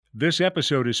This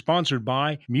episode is sponsored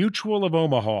by Mutual of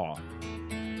Omaha.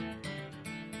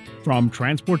 From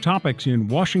Transport Topics in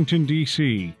Washington,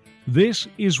 D.C., this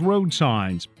is Road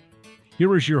Signs.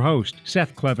 Here is your host,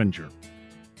 Seth Clevenger.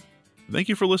 Thank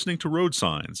you for listening to Road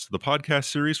Signs, the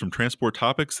podcast series from Transport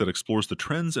Topics that explores the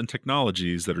trends and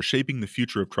technologies that are shaping the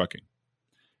future of trucking.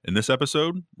 In this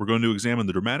episode, we're going to examine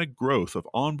the dramatic growth of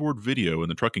onboard video in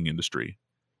the trucking industry.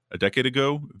 A decade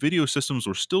ago, video systems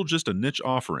were still just a niche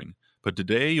offering, but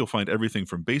today you'll find everything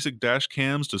from basic dash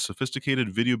cams to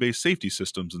sophisticated video-based safety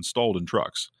systems installed in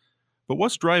trucks. But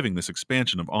what's driving this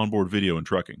expansion of onboard video in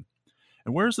trucking?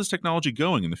 And where is this technology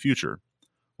going in the future?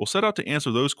 We'll set out to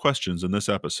answer those questions in this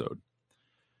episode.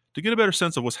 To get a better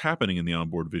sense of what's happening in the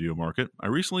onboard video market, I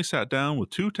recently sat down with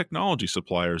two technology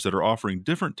suppliers that are offering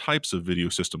different types of video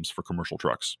systems for commercial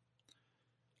trucks.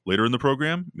 Later in the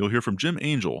program, you'll hear from Jim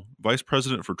Angel, Vice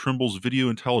President for Trimble's Video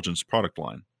Intelligence product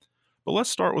line. But let's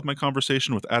start with my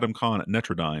conversation with Adam Kahn at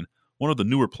Netrodyne, one of the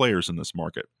newer players in this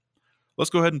market.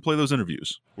 Let's go ahead and play those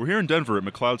interviews. We're here in Denver at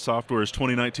McLeod Software's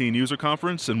 2019 user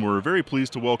conference, and we're very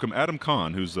pleased to welcome Adam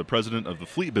Kahn, who's the president of the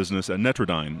fleet business at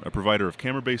Netrodyne, a provider of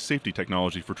camera-based safety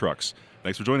technology for trucks.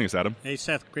 Thanks for joining us, Adam. Hey,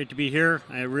 Seth. Great to be here.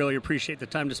 I really appreciate the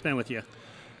time to spend with you.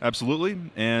 Absolutely.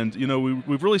 And,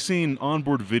 we've really seen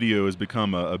onboard video has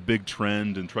become a big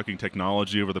trend in trucking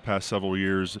technology over the past several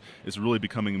years. It's really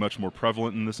becoming much more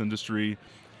prevalent in this industry.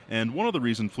 And one of the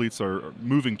reasons fleets are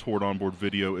moving toward onboard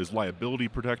video is liability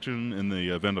protection in the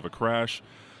event of a crash.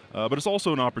 But it's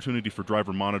also an opportunity for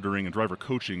driver monitoring and driver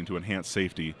coaching to enhance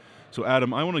safety. So,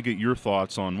 Adam, I want to get your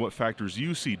thoughts on what factors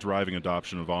you see driving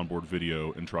adoption of onboard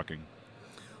video in trucking.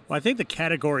 Well, I think the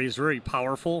category is very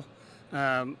powerful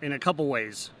in a couple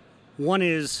ways. One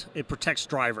is it protects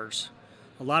drivers.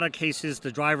 A lot of cases,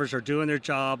 the drivers are doing their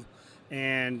job,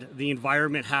 and the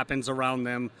environment happens around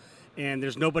them, and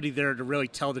there's nobody there to really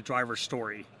tell the driver's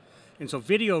story. And so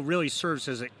video really serves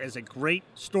as a great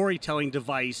storytelling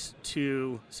device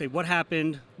to say what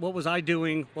happened, what was I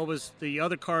doing, what was the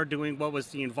other car doing, what was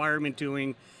the environment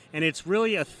doing, and it's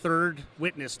really a third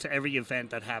witness to every event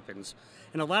that happens.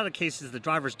 In a lot of cases, the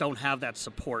drivers don't have that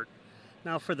support.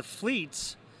 Now for the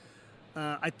fleets,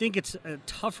 I think it's a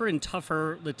tougher and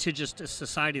tougher litigious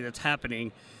society that's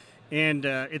happening. And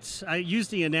I use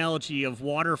the analogy of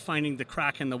water finding the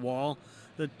crack in the wall.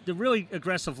 The really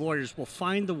aggressive lawyers will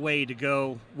find the way to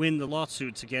go win the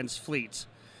lawsuits against fleets.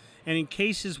 And in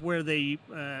cases where they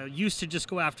used to just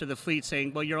go after the fleet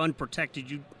saying, well, you're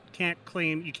unprotected, you can't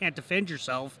claim, you can't defend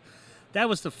yourself, that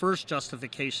was the first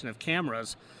justification of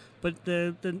cameras. But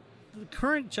the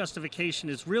current justification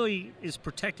is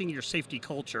protecting your safety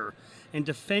culture and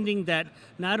defending that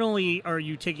not only are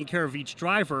you taking care of each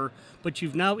driver, but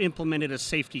you've now implemented a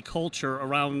safety culture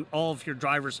around all of your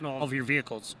drivers and all of your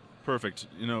vehicles. Perfect.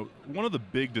 One of the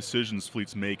big decisions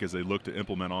fleets make as they look to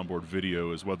implement onboard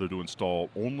video is whether to install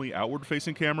only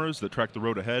outward-facing cameras that track the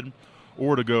road ahead,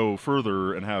 or to go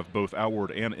further and have both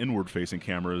outward and inward-facing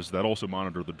cameras that also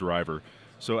monitor the driver.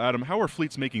 So, Adam, how are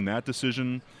fleets making that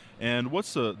decision? And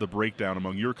what's the breakdown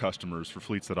among your customers for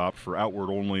fleets that opt for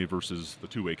outward only versus the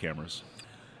two-way cameras?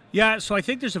 Yeah, so I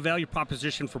think there's a value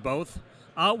proposition for both.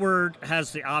 Outward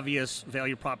has the obvious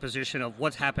value proposition of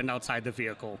what's happened outside the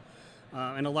vehicle.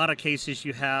 In a lot of cases,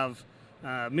 you have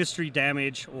mystery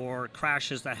damage or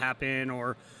crashes that happen,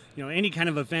 or any kind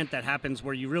of event that happens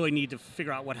where you really need to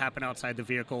figure out what happened outside the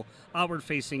vehicle. Outward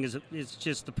facing is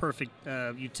just the perfect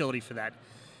utility for that.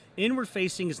 Inward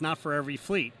facing is not for every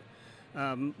fleet.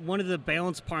 One of the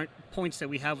balance points that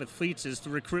we have with fleets is the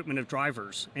recruitment of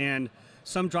drivers. And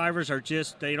some drivers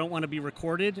they don't want to be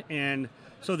recorded. And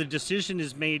so the decision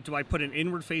is made, do I put an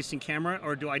inward-facing camera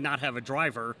or do I not have a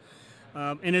driver?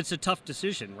 And it's a tough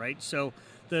decision, right? So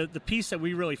the piece that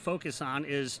we really focus on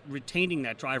is retaining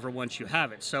that driver once you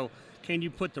have it. So can you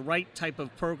put the right type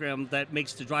of program that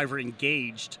makes the driver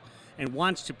engaged and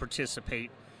wants to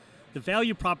participate? The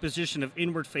value proposition of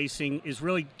inward-facing is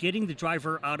really getting the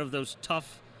driver out of those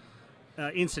tough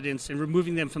incidents and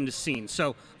removing them from the scene.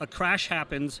 So a crash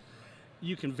happens,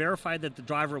 you can verify that the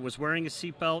driver was wearing a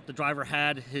seatbelt, the driver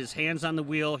had his hands on the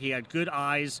wheel, he had good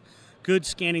eyes, good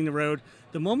scanning the road.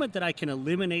 The moment that I can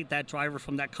eliminate that driver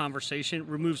from that conversation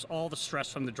removes all the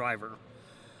stress from the driver.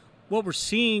 What we're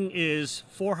seeing is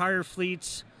for-hire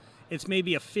fleets, it's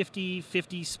maybe a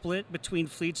 50-50 split between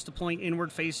fleets deploying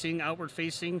inward-facing,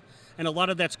 outward-facing, and a lot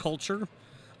of that's culture.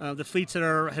 The fleets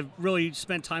that have really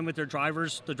spent time with their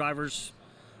drivers, the drivers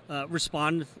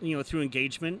respond, through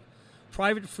engagement.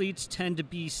 Private fleets tend to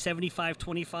be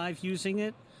 75-25 using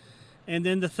it. And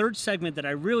then the third segment that I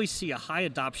really see a high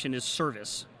adoption is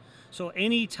service. So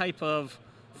any type of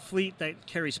fleet that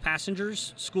carries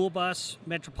passengers, school bus,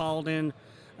 metropolitan,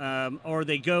 or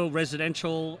they go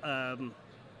residential and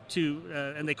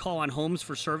they call on homes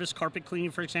for service, carpet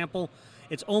cleaning, for example,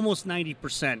 it's almost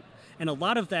 90%. And a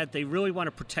lot of that, they really want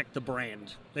to protect the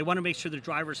brand. They want to make sure the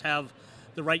drivers have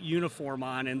the right uniform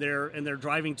on, and they're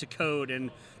driving to code,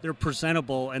 and they're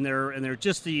presentable, and they're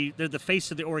just they're the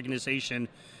face of the organization,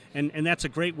 and that's a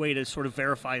great way to sort of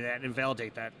verify that and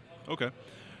validate that. Okay.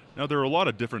 Now, there are a lot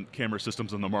of different camera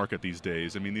systems on the market these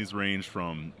days. I mean, these range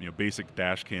from basic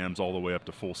dash cams all the way up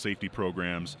to full safety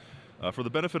programs. For the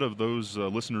benefit of those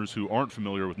listeners who aren't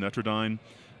familiar with Netrodyne,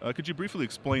 could you briefly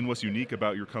explain what's unique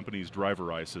about your company's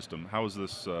Driver Eye system? How is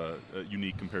this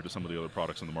unique compared to some of the other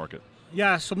products on the market?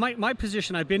 Yeah, so my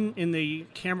position, I've been in the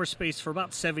camera space for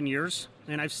about 7 years,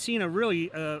 and I've seen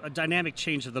a dynamic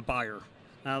change of the buyer.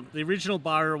 The original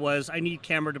buyer was, I need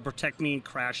camera to protect me in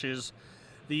crashes.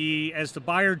 As the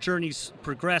buyer journeys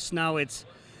progress, now it's,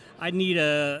 I need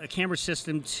a camera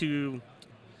system to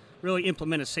really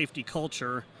implement a safety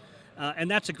culture,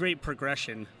 and that's a great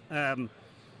progression.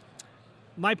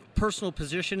 My personal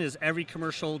position is every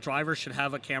commercial driver should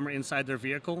have a camera inside their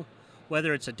vehicle,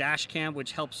 whether it's a dash cam,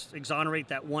 which helps exonerate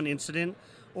that one incident,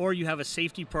 or you have a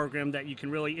safety program that you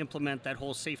can really implement that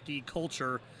whole safety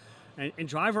culture. And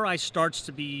Driver Eye starts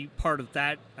to be part of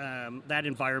that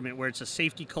environment where it's a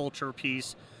safety culture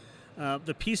piece.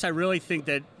 The piece I really think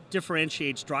that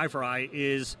differentiates Driver Eye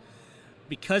is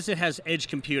because it has edge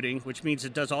computing, which means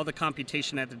it does all the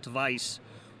computation at the device,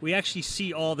 we actually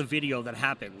see all the video that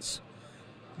happens.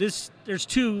 There's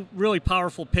two really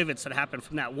powerful pivots that happen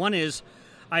from that. One is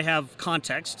I have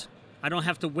context. I don't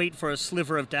have to wait for a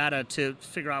sliver of data to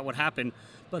figure out what happened.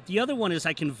 But the other one is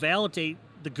I can validate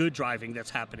the good driving that's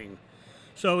happening.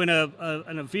 So in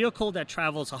a vehicle that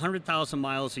travels 100,000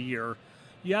 miles a year,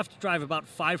 you have to drive about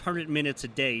 500 minutes a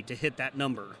day to hit that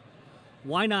number.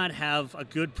 Why not have a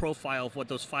good profile of what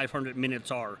those 500 minutes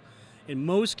are? In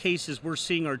most cases, we're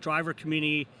seeing our driver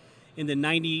community in the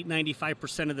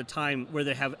 95% of the time where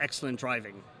they have excellent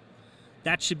driving.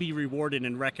 That should be rewarded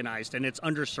and recognized, and it's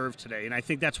underserved today. And I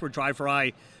think that's where Driver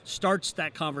Eye starts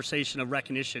that conversation of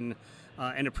recognition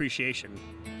and appreciation.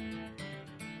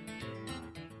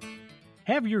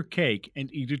 Have your cake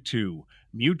and eat it too.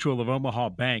 Mutual of Omaha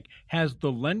Bank has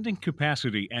the lending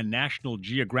capacity and national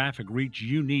geographic reach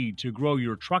you need to grow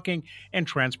your trucking and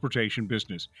transportation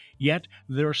business. Yet,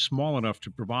 they're small enough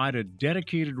to provide a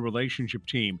dedicated relationship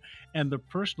team and the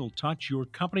personal touch your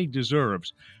company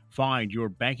deserves. Find your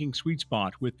banking sweet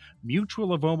spot with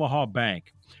Mutual of Omaha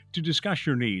Bank. To discuss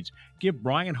your needs, give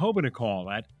Brian Hoban a call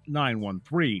at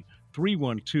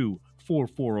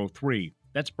 913-312-4403.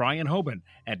 That's Brian Hoban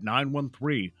at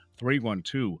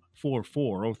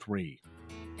 913-312-4403.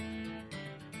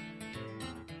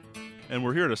 And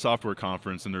we're here at a software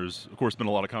conference, and there's, of course, been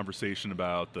a lot of conversation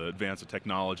about the advance of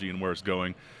technology and where it's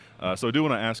going. So I do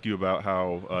want to ask you about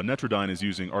how Netrodyne is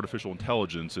using artificial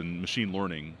intelligence and machine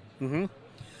learning. Mm-hmm.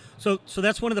 So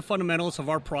that's one of the fundamentals of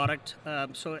our product.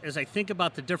 So as I think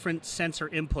about the different sensor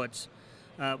inputs,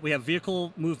 we have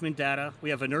vehicle movement data,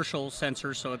 we have inertial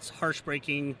sensors, so it's harsh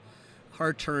braking,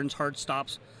 hard turns, hard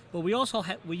stops, but we also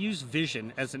we use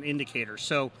vision as an indicator.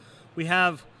 So we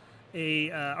have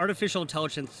a artificial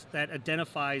intelligence that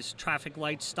identifies traffic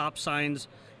lights, stop signs,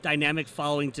 dynamic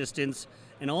following distance,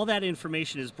 and all that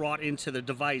information is brought into the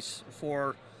device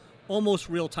for almost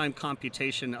real-time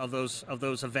computation of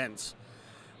those events.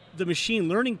 The machine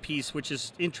learning piece, which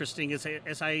is interesting, is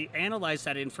as I analyze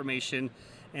that information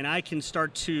and I can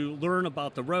start to learn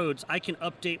about the roads, I can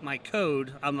update my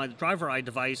code on my Driver Eye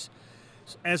device.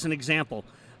 As an example,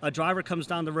 a driver comes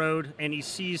down the road and he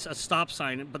sees a stop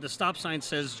sign, but the stop sign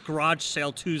says garage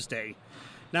sale Tuesday.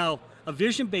 Now, a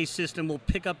vision-based system will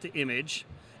pick up the image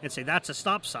and say that's a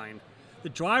stop sign. The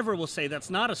driver will say that's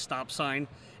not a stop sign,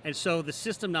 and so the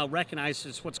system now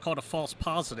recognizes what's called a false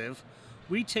positive.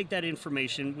 We take that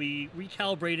information, we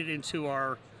recalibrate it into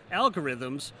our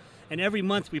algorithms, and every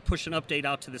month we push an update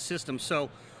out to the system. So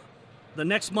the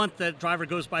next month that driver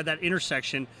goes by that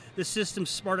intersection, the system's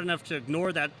smart enough to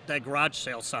ignore that garage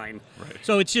sale sign. Right.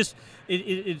 So it's just,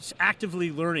 it's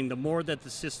actively learning. The more that the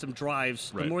system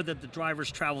drives, right, the more that the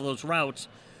drivers travel those routes,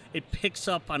 it picks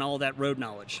up on all that road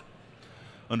knowledge.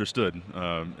 Understood.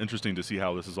 Interesting to see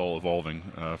how this is all evolving,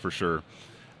 for sure.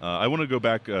 I want to go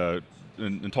back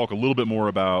and talk a little bit more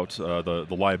about the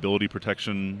liability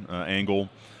protection angle.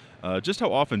 Just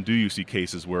how often do you see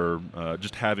cases where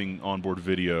just having onboard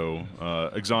video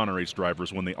exonerates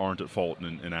drivers when they aren't at fault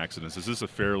in accidents? Is this a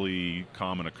fairly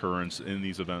common occurrence in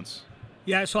these events?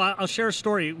 Yeah, so I'll share a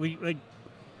story.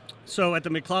 So at the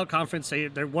McLeod conference,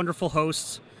 they're wonderful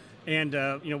hosts, and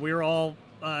we were all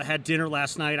had dinner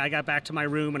last night. I got back to my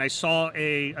room and I saw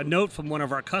a note from one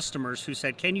of our customers who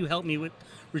said, "Can you help me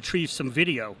retrieve some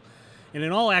video?" And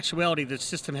in all actuality, the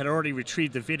system had already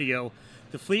retrieved the video.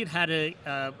 The fleet had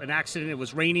an accident. It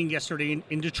was raining yesterday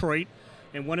in Detroit,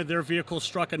 and one of their vehicles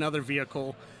struck another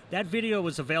vehicle. That video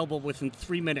was available within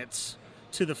 3 minutes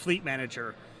to the fleet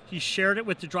manager. He shared it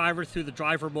with the driver through the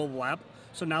driver mobile app.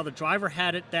 So now the driver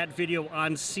had that video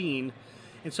on scene,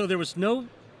 and so there was no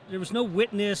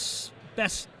witness,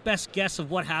 best guess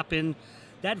of what happened.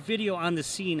 That video on the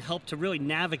scene helped to really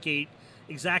navigate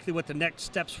exactly what the next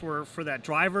steps were for that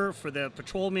driver, for the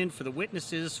patrolman, for the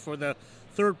witnesses, for the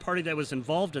third party that was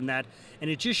involved in that, and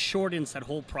it just shortens that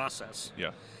whole process.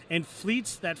 Yeah. And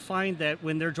fleets that find that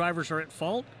when their drivers are at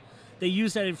fault, they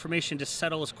use that information to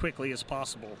settle as quickly as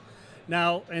possible.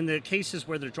 Now, in the cases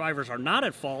where the drivers are not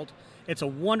at fault, it's a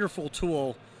wonderful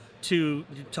tool to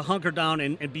hunker down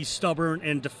and be stubborn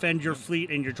and defend your fleet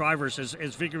and your drivers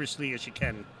as vigorously as you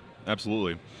can.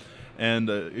 Absolutely. And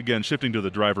again, shifting to the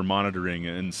driver monitoring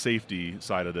and safety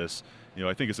side of this,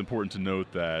 I think it's important to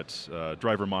note that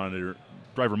driver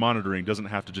monitoring doesn't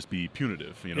have to just be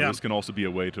punitive. This can also be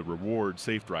a way to reward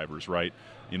safe drivers, right?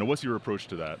 What's your approach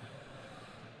to that?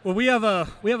 Well, we have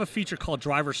a feature called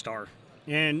Driver Star.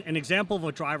 And an example of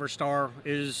a driver star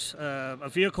is a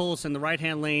vehicle's in the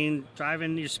right-hand lane,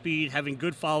 driving your speed, having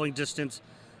good following distance.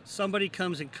 Somebody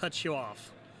comes and cuts you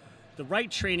off. The right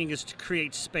training is to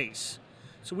create space.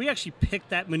 So we actually pick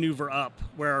that maneuver up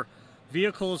where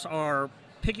vehicles are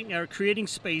creating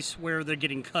space where they're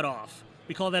getting cut off.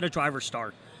 We call that a driver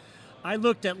star. I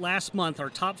looked at last month our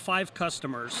top 5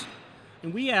 customers,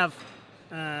 and we have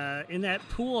in that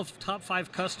pool of top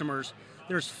 5 customers,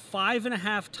 there's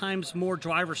 5.5 times more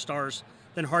driver stars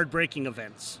than hard braking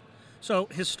events. So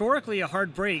historically, a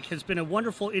hard brake has been a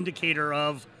wonderful indicator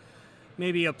of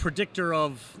maybe a predictor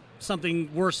of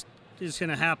something worse is going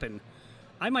to happen.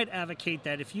 I might advocate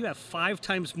that if you have 5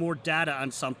 times more data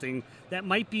on something, that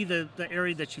might be the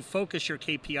area that you focus your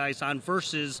KPIs on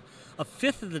versus a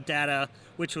fifth of the data,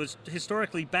 which was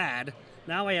historically bad.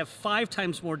 Now I have 5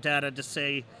 times more data to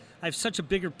say I have such a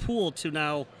bigger pool to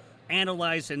now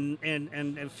analyze and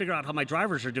figure out how my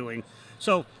drivers are doing.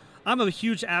 So I'm a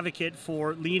huge advocate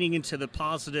for leaning into the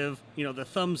positive, the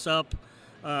thumbs up,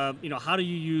 how do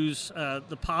you use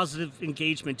the positive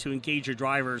engagement to engage your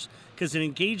drivers? Because an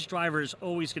engaged driver is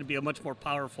always going to be a much more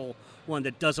powerful one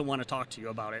that doesn't want to talk to you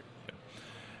about it.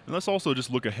 And let's also just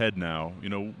look ahead now.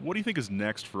 What do you think is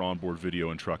next for onboard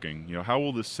video in trucking? How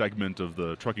will this segment of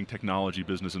the trucking technology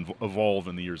business evolve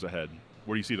in the years ahead?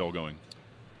 Where do you see it all going?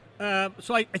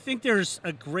 So I think there's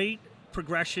a great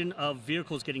progression of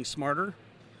vehicles getting smarter,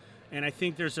 and I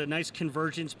think there's a nice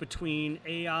convergence between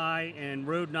AI and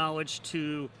road knowledge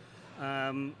to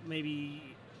maybe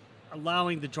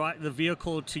allowing the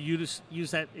vehicle to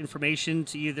use that information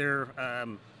to either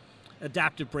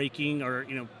adaptive braking or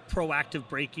proactive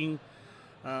braking.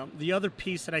 The other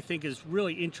piece that I think is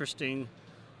really interesting,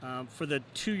 for the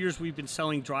 2 years we've been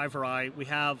selling Driver Eye, we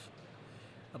have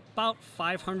about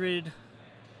 500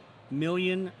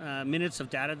 million minutes of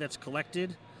data that's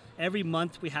collected. Every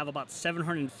month we have about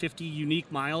 750 unique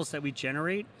miles that we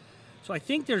generate. So I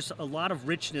think there's a lot of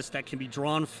richness that can be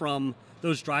drawn from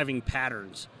those driving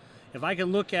patterns. If I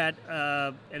can look at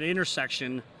an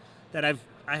intersection that I've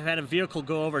had a vehicle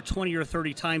go over 20 or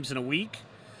 30 times in a week,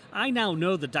 I now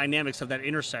know the dynamics of that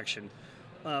intersection.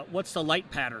 What's the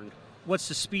light pattern? What's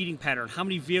the speeding pattern? How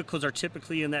many vehicles are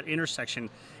typically in that intersection?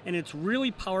 And it's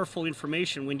really powerful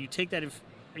information when you take that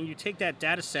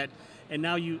data set and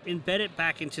now you embed it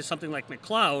back into something like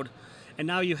McLeod, and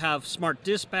now you have smart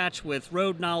dispatch with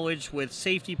road knowledge, with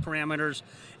safety parameters.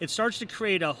 It starts to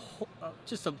create a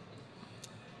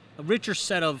richer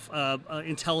set of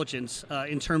intelligence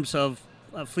in terms of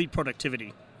fleet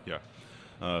productivity. Yeah,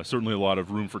 certainly a lot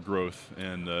of room for growth,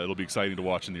 and it'll be exciting to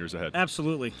watch in the years ahead.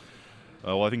 Absolutely.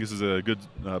 Well, I think this is a good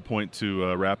point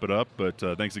to wrap it up, but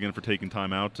thanks again for taking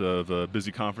time out of a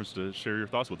busy conference to share your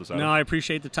thoughts with us, Adam. No, I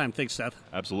appreciate the time. Thanks, Seth.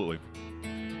 Absolutely.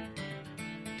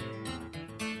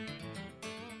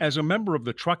 As a member of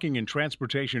the trucking and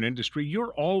transportation industry,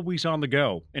 you're always on the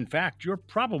go. In fact, you're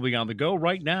probably on the go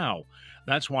right now.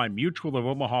 That's why Mutual of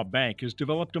Omaha Bank has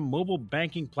developed a mobile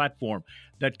banking platform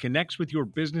that connects with your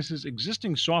business's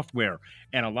existing software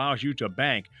and allows you to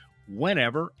bank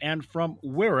whenever and from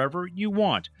wherever you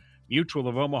want. Mutual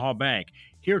of Omaha Bank,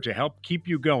 here to help keep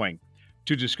you going.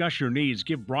 To discuss your needs,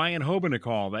 give Brian Hoban a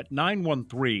call at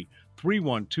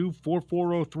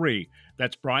 913-312-4403.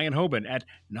 That's Brian Hoban at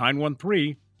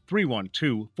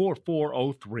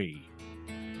 913-312-4403.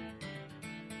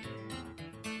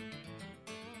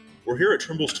 We're here at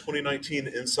Trimble's 2019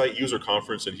 Insight User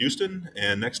Conference in Houston,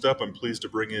 and next up, I'm pleased to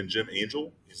bring in Jim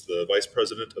Angel. He's the Vice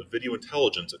President of Video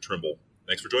Intelligence at Trimble.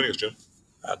 Thanks for joining us, Jim.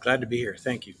 Glad to be here.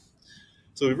 Thank you.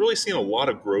 So we've really seen a lot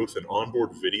of growth in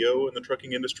onboard video in the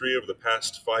trucking industry over the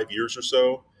past 5 years or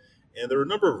so, and there are a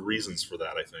number of reasons for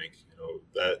that, I think.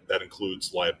 That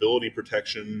includes liability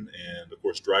protection and, of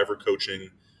course, driver coaching.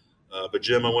 But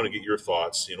Jim, I want to get your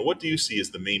thoughts. What do you see as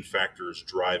the main factors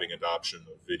driving adoption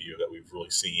of video that we've really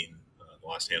seen in the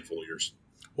last handful of years?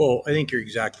 Well, I think you're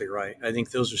exactly right. I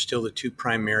think those are still the two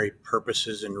primary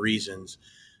purposes and reasons.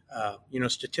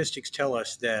 Statistics tell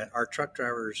us that our truck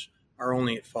drivers are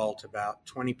only at fault about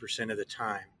 20% of the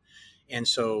time. And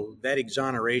so that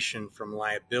exoneration from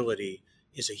liability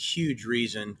is a huge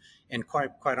reason, and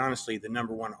quite honestly, the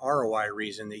number one ROI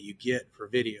reason that you get for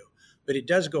video. But it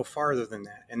does go farther than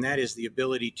that, and that is the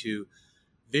ability to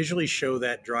visually show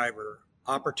that driver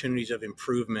opportunities of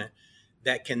improvement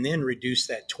that can then reduce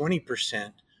that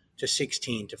 20% to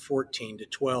 16, to 14, to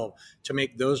 12, to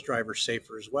make those drivers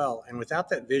safer as well. And without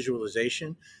that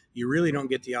visualization, you really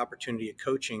don't get the opportunity of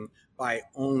coaching by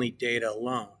only data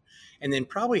alone. And then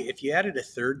probably if you added a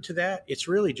third to that, it's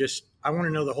really just, I want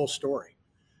to know the whole story.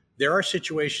 There are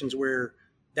situations where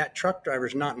that truck driver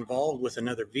is not involved with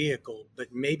another vehicle, but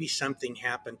maybe something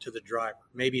happened to the driver.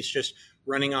 Maybe it's just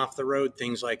running off the road,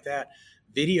 things like that.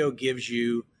 Video gives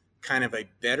you kind of a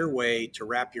better way to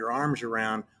wrap your arms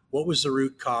around what was the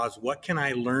root cause, what can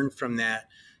I learn from that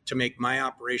to make my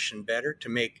operation better, to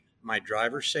make my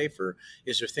driver safer?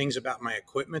 Is there things about my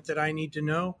equipment that I need to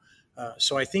know?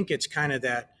 So I think it's kind of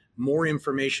that more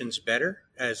information's better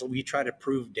as we try to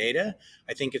prove data.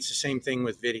 I think it's the same thing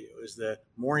with video. Is the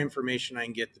more information I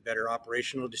can get, the better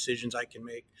operational decisions I can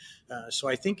make. So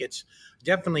I think it's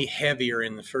definitely heavier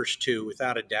in the first two,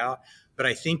 without a doubt. But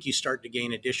I think you start to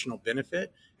gain additional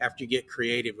benefit after you get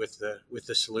creative with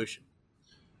the solution.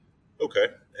 Okay.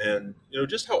 And,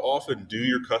 just how often do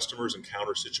your customers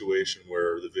encounter a situation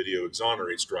where the video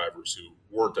exonerates drivers who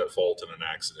weren't at fault in an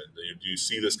accident? Do you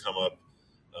see this come up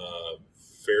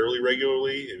fairly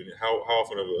regularly? I mean, how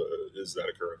often is that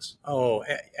occurrence? Oh,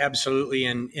 absolutely.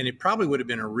 And it probably would have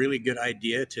been a really good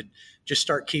idea to just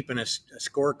start keeping a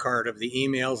scorecard of the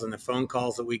emails and the phone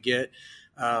calls that we get.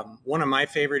 One of my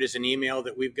favorite is an email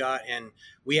that we've got, and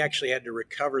we actually had to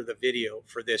recover the video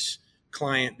for this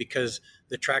client because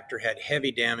the tractor had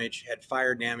heavy damage, had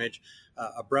fire damage,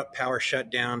 abrupt power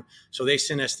shutdown. So they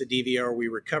sent us the DVR, we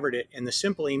recovered it. And the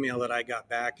simple email that I got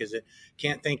back is that,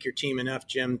 can't thank your team enough,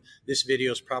 Jim. This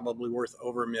video is probably worth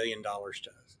over $1 million to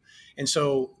us. And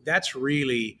so that's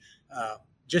really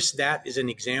just that is an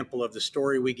example of the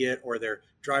story we get, or their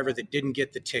driver that didn't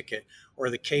get the ticket, or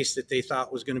the case that they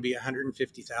thought was going to be a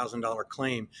 $150,000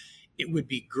 claim. It would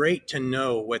be great to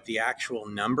know what the actual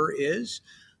number is,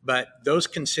 but those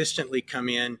consistently come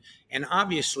in. And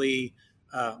obviously,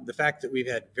 the fact that we've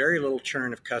had very little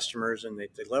churn of customers and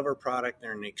they love our product,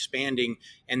 they're expanding,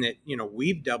 and that,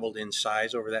 we've doubled in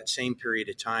size over that same period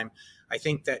of time, I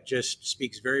think that just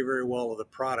speaks very, very well of the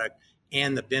product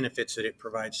and the benefits that it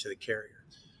provides to the carrier.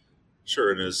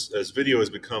 Sure. And as video has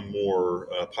become more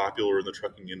popular in the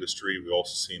trucking industry, we've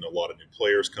also seen a lot of new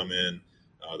players come in.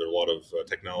 There are a lot of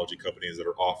technology companies that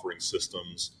are offering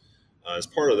systems. As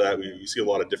part of that, we see a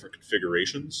lot of different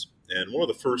configurations. And one of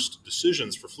the first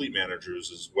decisions for fleet managers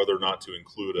is whether or not to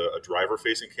include a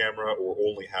driver-facing camera or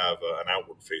only have an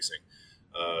outward-facing.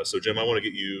 So, Jim, I want to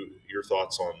get your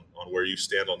thoughts on where you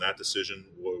stand on that decision.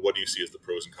 What do you see as the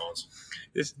pros and cons?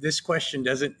 This question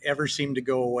doesn't ever seem to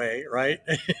go away, right?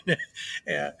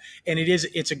 Yeah. And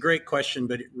it's a great question,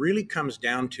 but it really comes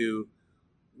down to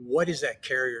what is that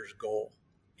carrier's goal?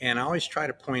 And I always try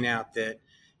to point out that,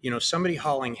 somebody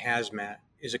hauling hazmat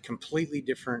is a completely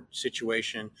different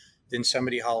situation than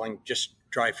somebody hauling just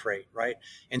dry freight, right?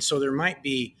 And so there might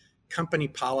be company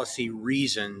policy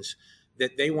reasons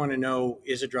that they want to know,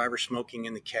 is a driver smoking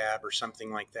in the cab or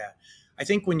something like that. I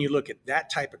think when you look at that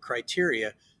type of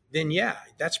criteria, then yeah,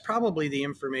 that's probably the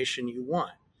information you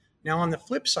want. Now, on the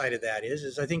flip side of that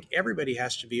is I think everybody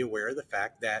has to be aware of the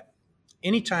fact that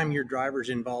anytime your driver's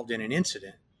involved in an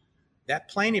incident, that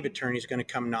plaintiff attorney is going to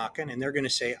come knocking and they're going to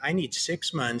say, I need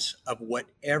 6 months of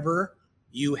whatever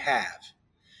you have.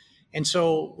 And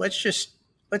so let's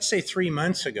say 3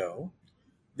 months ago,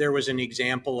 there was an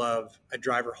example of a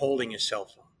driver holding his cell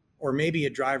phone, or maybe a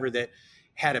driver that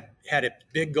had a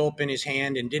big gulp in his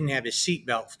hand and didn't have his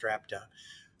seatbelt strapped up.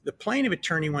 The plaintiff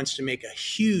attorney wants to make a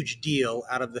huge deal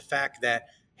out of the fact that,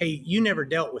 hey, you never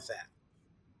dealt with that.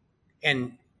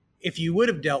 And if you would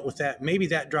have dealt with that, maybe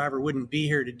that driver wouldn't be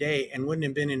here today and wouldn't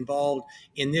have been involved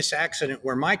in this accident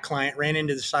where my client ran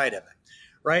into the side of it,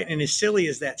 right? And as silly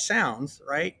as that sounds,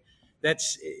 right,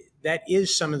 that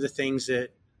is some of the things that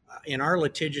in our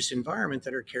litigious environment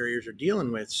that our carriers are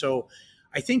dealing with. So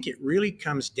I think it really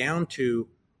comes down to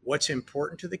what's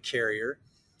important to the carrier.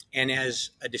 And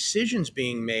as a decision's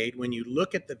being made, when you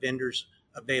look at the vendor's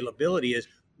availability, is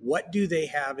what do they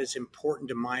have as important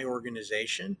to my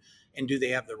organization? And do they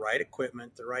have the right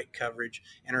equipment, the right coverage,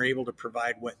 and are able to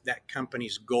provide what that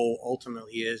company's goal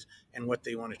ultimately is and what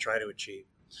they want to try to achieve?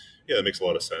 Yeah, that makes a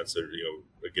lot of sense.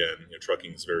 Again,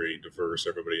 trucking is very diverse.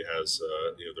 Everybody has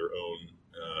their own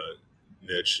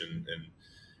niche, and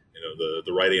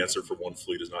the right answer for one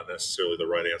fleet is not necessarily the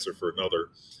right answer for another.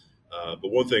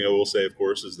 But one thing I will say, of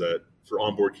course, is that for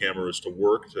onboard cameras to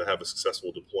work, to have a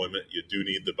successful deployment, you do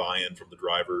need the buy-in from the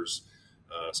drivers.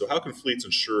 So how can fleets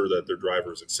ensure that their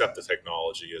drivers accept the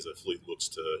technology as a fleet looks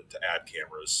to add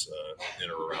cameras in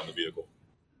or around the vehicle?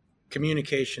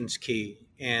 Communication's key.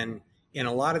 And in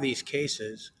a lot of these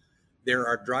cases, there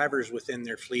are drivers within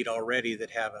their fleet already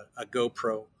that have a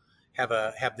GoPro,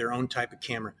 have their own type of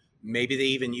camera. Maybe they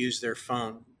even use their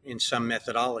phone in some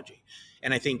methodology.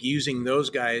 And I think using those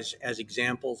guys as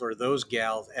examples, or those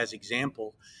gals as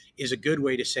examples, is a good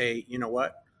way to say, you know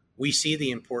what, we see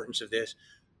the importance of this.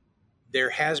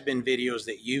 There has been videos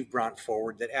that you've brought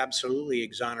forward that absolutely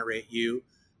exonerate you.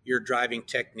 Your driving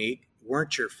technique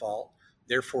weren't your fault.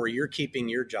 Therefore, you're keeping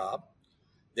your job.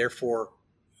 Therefore,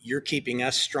 you're keeping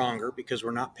us stronger because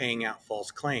we're not paying out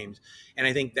false claims. And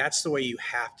I think that's the way you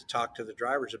have to talk to the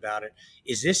drivers about it,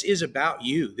 is this is about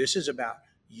you. This is about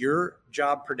your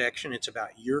job protection. It's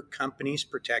about your company's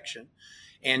protection.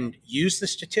 And use the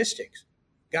statistics.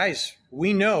 Guys,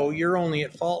 we know you're only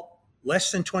at fault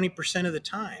less than 20% of the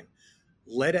time.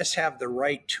 Let us have the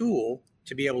right tool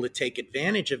to be able to take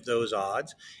advantage of those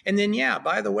odds. And then, yeah,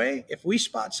 by the way, if we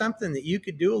spot something that you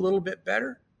could do a little bit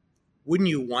better, wouldn't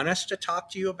you want us to talk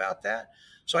to you about that?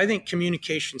 So I think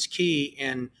communication's key.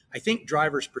 And I think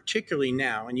drivers, particularly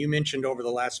now, and you mentioned over the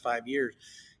last 5 years,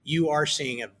 you are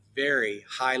seeing a very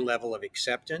high level of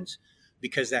acceptance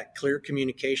because that clear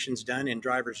communication's done and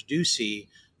drivers do see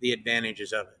the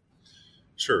advantages of it.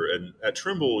 Sure. And at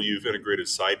Trimble, you've integrated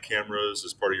side cameras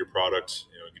as part of your product,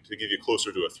 to give you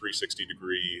closer to a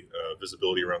 360-degree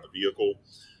visibility around the vehicle.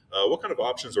 What kind of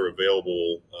options are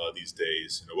available these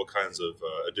days? What kinds of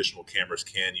additional cameras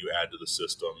can you add to the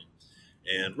system?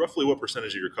 And roughly what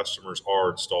percentage of your customers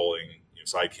are installing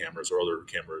side cameras or other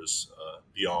cameras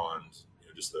beyond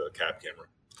just the cab camera?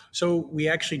 So we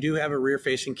actually do have a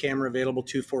rear-facing camera available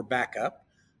too for backup.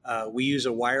 We use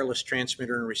a wireless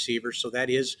transmitter and receiver, so that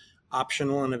is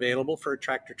optional and available for a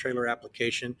tractor-trailer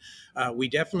application. We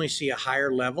definitely see a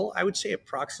higher level. I would say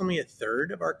approximately a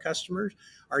third of our customers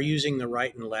are using the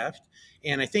right and left.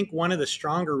 And I think one of the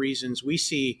stronger reasons we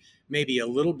see maybe a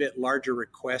little bit larger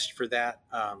request for that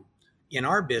in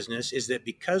our business is that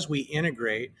because we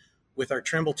integrate with our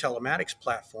Trimble telematics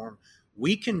platform,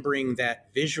 we can bring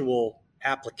that visual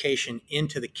application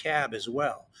into the cab as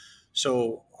well.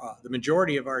 So the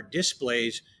majority of our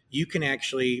displays, you can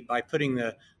actually, by putting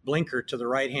the blinker to the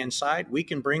right-hand side, we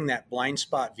can bring that blind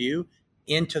spot view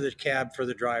into the cab for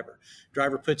the driver.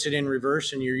 Driver puts it in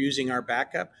reverse and you're using our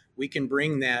backup, we can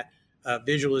bring that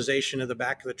visualization of the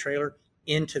back of the trailer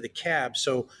into the cab.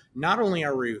 So not only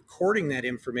are we recording that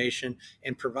information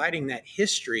and providing that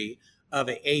history of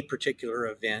a particular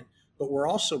event, but we're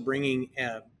also bringing,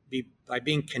 by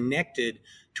being connected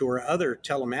to our other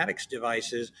telematics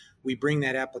devices, we bring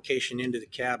that application into the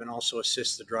cab and also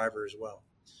assist the driver as well.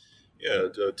 Yeah,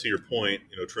 to your point,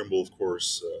 Trimble, of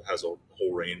course, has a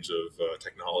whole range of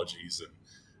technologies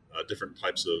and different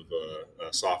types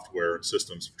of software and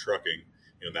systems for trucking.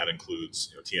 That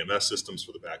includes TMS systems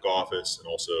for the back office and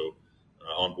also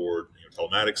onboard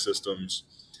telematics systems.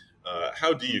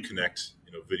 How do you connect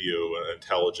video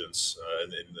intelligence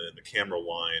in the camera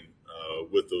line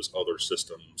with those other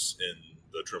systems in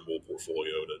the Trimble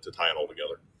portfolio to tie it all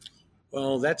together?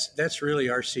 Well, that's really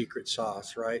our secret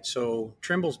sauce, right? So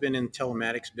Trimble's been in the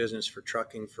telematics business for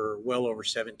trucking for well over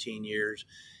 17 years.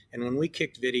 And when we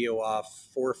kicked video off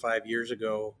 4 or 5 years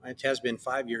ago, it has been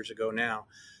 5 years ago now,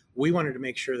 we wanted to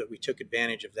make sure that we took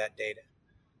advantage of that data.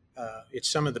 It's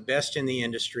some of the best in the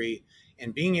industry,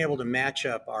 and being able to match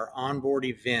up our onboard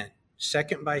event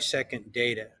second by second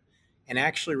data and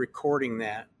actually recording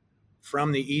that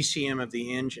from the ECM of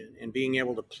the engine and being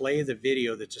able to play the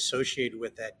video that's associated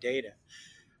with that data.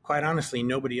 Quite honestly,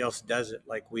 nobody else does it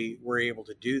like we were able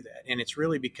to do that. And it's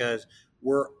really because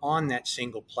we're on that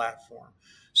single platform.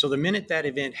 So the minute that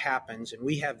event happens and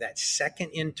we have that second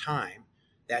in time,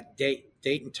 that date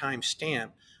and time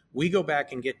stamp, we go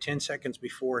back and get 10 seconds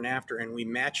before and after, and we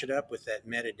match it up with that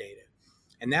metadata.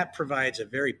 And that provides a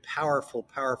very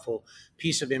powerful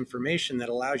piece of information that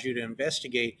allows you to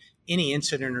investigate any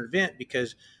incident or event,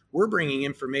 because we're bringing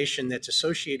information that's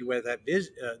associated with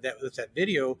that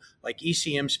video, like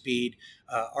ECM speed,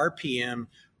 RPM,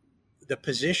 the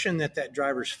position that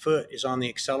driver's foot is on the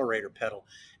accelerator pedal.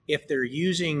 If they're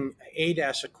using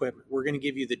ADAS equipment, we're going to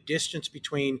give you the distance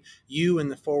between you and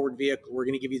the forward vehicle. We're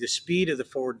going to give you the speed of the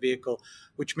forward vehicle,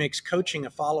 which makes coaching a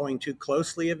following too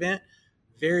closely event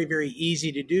very, very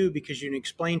easy to do, because you can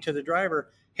explain to the driver,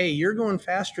 hey, you're going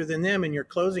faster than them and you're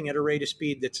closing at a rate of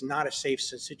speed that's not a safe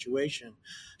situation.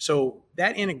 So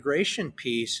that integration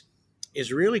piece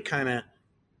is really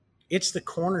it's the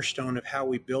cornerstone of how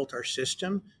we built our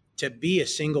system to be a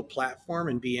single platform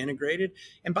and be integrated.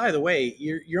 And by the way,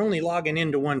 you're only logging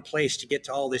into one place to get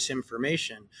to all this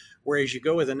information. Whereas you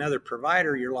go with another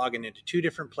provider, you're logging into two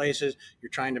different places. You're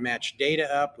trying to match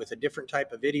data up with a different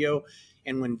type of video.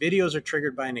 And when videos are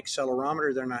triggered by an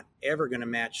accelerometer, they're not ever going to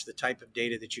match the type of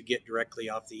data that you get directly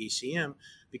off the ECM,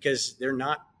 because they're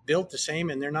not built the same,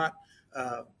 and they're not,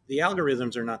 the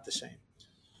algorithms are not the same.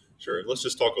 Sure. Let's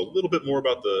just talk a little bit more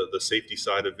about the safety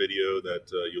side of video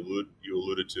that you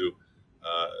alluded to.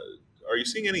 Are you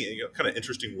seeing any kind of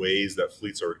interesting ways that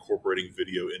fleets are incorporating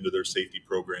video into their safety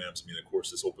programs? I mean, of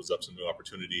course, this opens up some new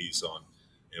opportunities on,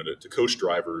 to coach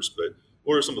drivers, but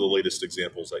what are some of the latest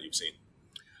examples that you've seen?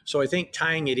 So I think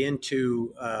tying it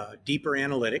into deeper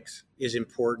analytics is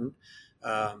important.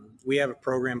 We have a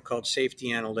program called Safety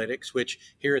Analytics, which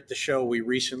here at the show, we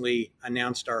recently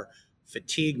announced our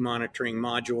fatigue monitoring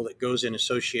module that goes in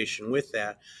association with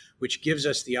that, which gives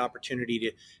us the opportunity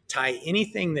to tie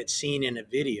anything that's seen in a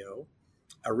video,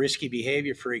 a risky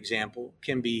behavior, for example,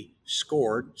 can be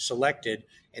scored, selected,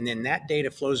 and then that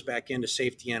data flows back into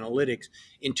Safety Analytics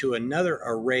into another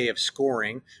array of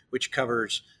scoring, which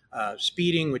covers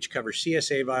speeding, which covers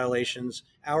CSA violations,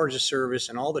 hours of service,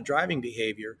 and all the driving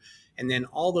behavior. And then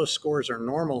all those scores are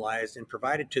normalized and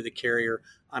provided to the carrier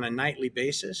on a nightly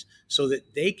basis so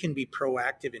that they can be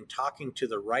proactive in talking to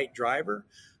the right driver,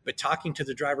 but talking to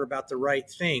the driver about the right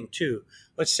thing too.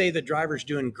 Let's say the driver's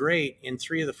doing great in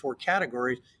 3 of the 4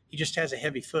 categories. He just has a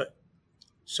heavy foot.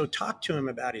 So talk to him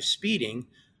about his speeding,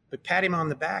 but pat him on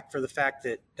the back for the fact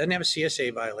that doesn't have a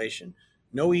CSA violation,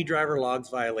 no eDriver logs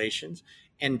violations,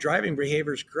 and driving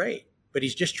behavior is great, but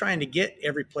he's just trying to get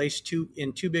every place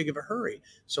in too big of a hurry.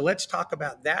 So let's talk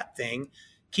about that thing,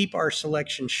 keep our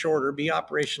selection shorter, be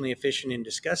operationally efficient in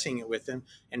discussing it with them,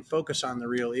 and focus on the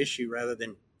real issue rather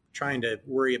than trying to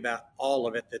worry about all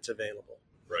of it that's available.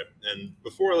 Right. And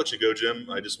before I let you go, Jim,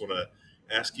 I just want to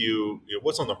ask you,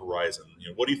 what's on the horizon?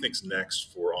 What do you think's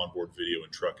next for onboard video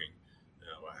and trucking?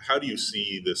 How do you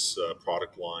see this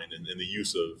product line and the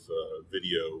use of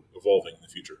video evolving in the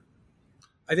future?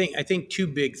 I think 2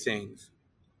 big things.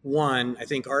 One, I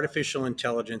think artificial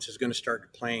intelligence is going to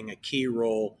start playing a key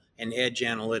role in edge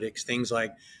analytics, things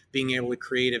like being able to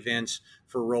create events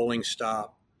for rolling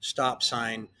stop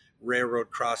sign,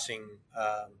 railroad crossing,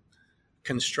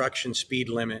 construction speed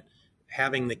limit,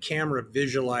 having the camera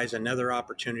visualize another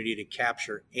opportunity to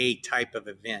capture a type of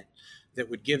event that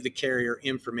would give the carrier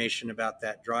information about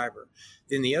that driver.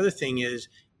 Then the other thing is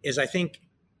I think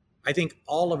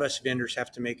all of us vendors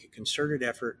have to make a concerted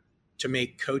effort to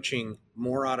make coaching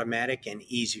more automatic and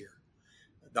easier.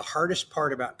 The hardest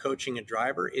part about coaching a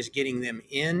driver is getting them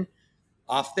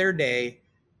off their day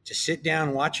to sit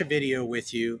down, watch a video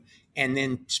with you, and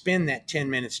then spend that 10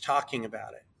 minutes talking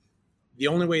about it. The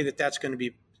only way that that's going to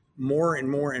be more and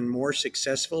more and more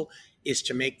successful is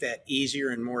to make that easier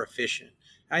and more efficient.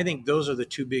 I think those are the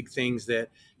 2 big things that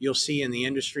you'll see in the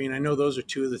industry. And I know those are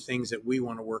 2 of the things that we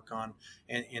want to work on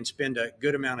and spend a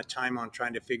good amount of time on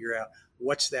trying to figure out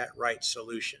what's that right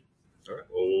solution. All right.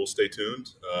 Well, we'll stay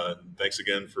tuned. Thanks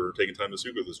again for taking time to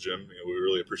speak with us, Jim. We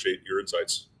really appreciate your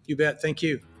insights. You bet. Thank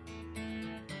you.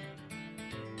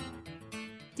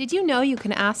 Did you know you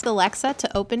can ask Alexa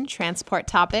to open Transport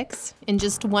Topics? In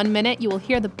just 1 minute, you will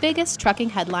hear the biggest trucking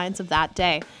headlines of that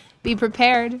day. Be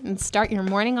prepared and start your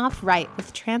morning off right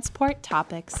with Transport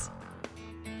Topics.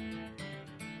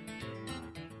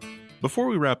 Before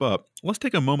we wrap up, let's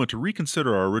take a moment to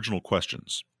reconsider our original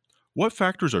questions. What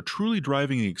factors are truly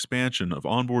driving the expansion of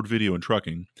onboard video in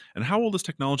trucking, and how will this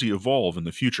technology evolve in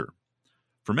the future?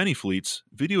 For many fleets,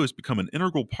 video has become an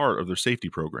integral part of their safety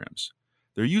programs.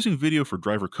 They're using video for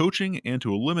driver coaching and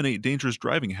to eliminate dangerous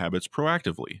driving habits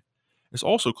proactively. It's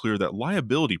also clear that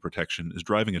liability protection is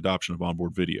driving adoption of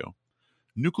onboard video.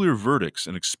 Nuclear verdicts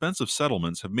and expensive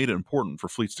settlements have made it important for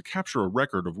fleets to capture a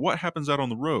record of what happens out on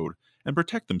the road and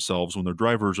protect themselves when their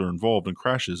drivers are involved in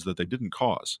crashes that they didn't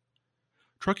cause.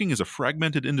 Trucking is a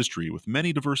fragmented industry with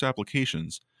many diverse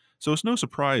applications, So it's no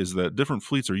surprise that different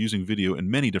fleets are using video in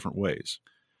many different ways.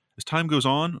 As time goes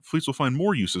on, fleets will find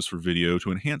more uses for video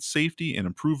to enhance safety and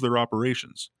improve their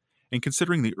operations. And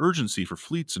considering the urgency for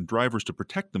fleets and drivers to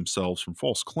protect themselves from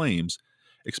false claims,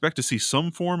 expect to see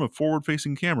some form of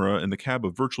forward-facing camera in the cab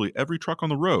of virtually every truck on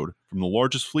the road, from the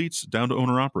largest fleets down to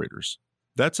owner-operators.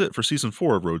 That's it for Season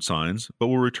 4 of Road Signs, but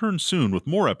we'll return soon with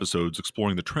more episodes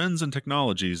exploring the trends and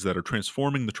technologies that are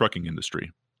transforming the trucking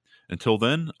industry. Until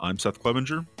then, I'm Seth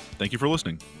Clevenger. Thank you for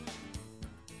listening.